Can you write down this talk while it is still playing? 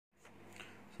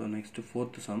So next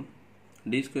fourth sum,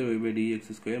 d square y by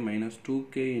dx square minus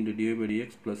 2k into dy by dx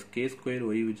plus k square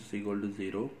y which is equal to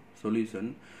 0. Solution.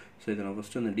 So இதை நான்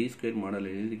first அந்த d square model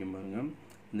எழுதிருக்கேன் பாருங்க.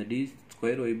 இந்த d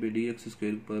square y by dx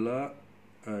square பதிலா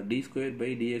d square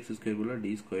by dx square பதிலா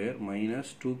d square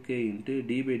minus 2k into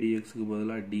d by dx க்கு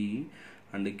பதிலா d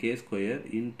and k square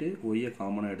into y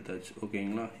காமனா எடுத்தாச்சு.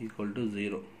 ஓகேங்களா? equal to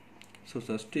 0. So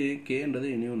first k என்றது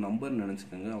இனி ஒரு நம்பர்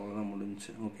நினைச்சுக்கங்க, அவ்வளவுதான்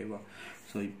முடிஞ்சுச்சு. ஓகேவா?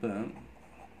 So இப்போ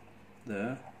the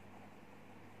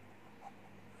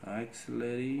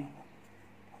auxiliary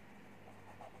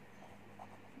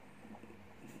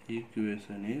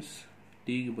equation is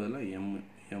t க்கு பதிலா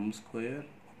m square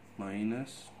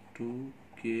minus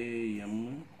 2km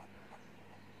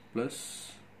plus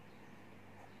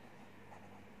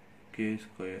k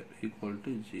square equal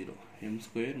to 0. m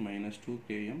square minus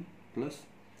 2km plus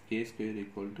k square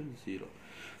equal to 0.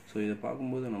 So இதை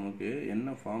பார்க்கும்போது நமக்கு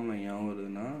என்ன ஃபார்முலா ஞாபகம்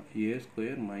வருதுன்னா a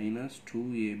square minus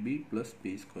 2ab plus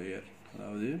b square,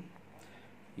 அதாவது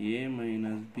a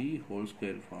minus b whole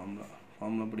square formula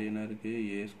அப்படி என்ன இருக்கு,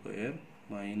 a square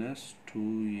minus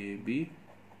 2ab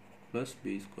plus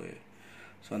b square.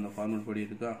 So அந்த ஃபார்முலா படி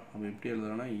இருக்கா? அப்போ எப்படி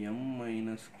எழுதலாம்னா m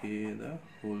minus k the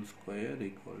whole square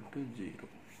equal to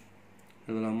 0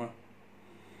 எழுதலாமா?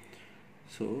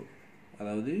 ஸோ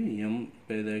அதாவது m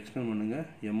இப்போ இதை எக்ஸ்டெண்ட் பண்ணுங்க,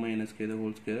 m minus k the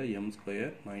whole square m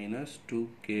square minus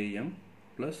 2km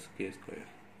plus k square.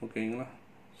 ஓகேங்களா?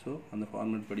 ஸோ அந்த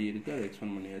ஃபார்மேட் படி இருக்குது, அதை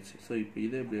எக்ஸ்டெண்ட் பண்ணியாச்சு. ஸோ இப்போ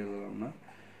இதை எப்படி எழுதலாம்னா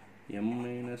m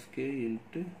minus k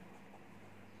into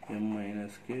m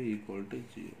minus k equal to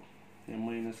 0. m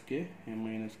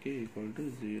minus k equal to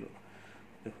 0.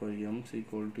 Therefore m is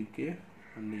equal to k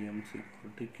and m is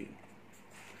equal to k.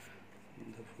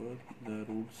 Therefore the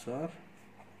roots are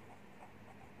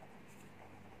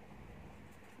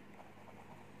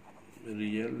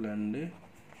real and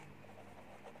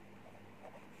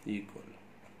equal.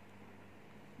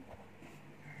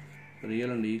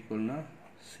 Real and equal na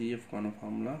CF கான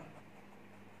formula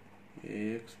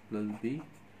ax plus b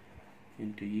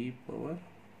into e power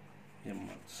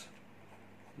mx.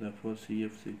 Therefore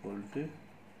CF is equal to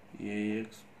ax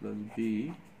plus b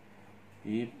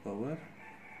e power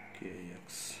kx.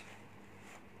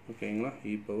 ஓகேங்களா?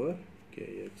 e power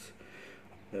kx.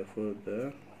 Therefore the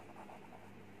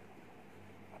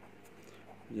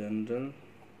general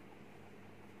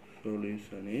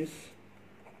solution is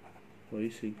y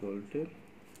is equal to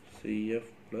CF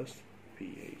plus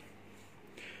PI.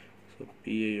 So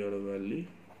PI or value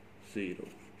 0.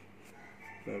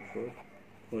 Therefore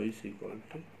y is equal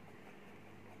to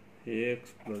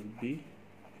ax plus b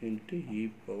into e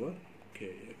power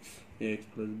kx. ax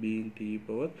plus b into e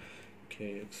power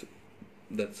kx.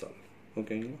 That's all.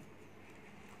 Okay.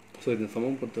 So இந்த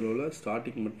சமம் பொறுத்தளவில்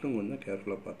starting மட்டும் கொஞ்சம்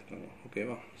கேர்ஃபுல்லாக பார்த்துக்கோங்க.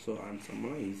 ஓகேவா? So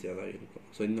ஆன்சர்லாம் ஈஸியாக தான் இருக்கும்.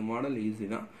 ஸோ இந்த மாடல் ஈஸி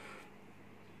தான்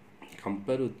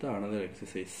compare with another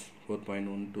exercise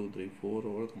 4.1 2 3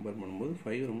 4 compare பண்ணும்போது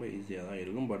 5 ரொம்ப ஈஸியாக தான்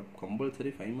இருக்கும். பட்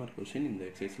கம்பல்சரி 5 மார்க் கொஸ்டின் இந்த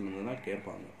எக்ஸசைஸ்லேருந்து தான்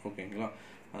கேட்பாங்க. ஓகேங்களா?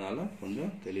 அதனால்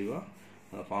கொஞ்சம் தெளிவாக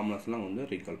அந்த ஃபார்முலாஸ்லாம் கொஞ்சம்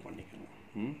ரீகால் பண்ணிக்கோங்க.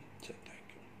 சரி,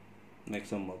 தேங்க்யூ.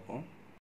 நெக்ஸ்ட் சம் பார்ப்போம்.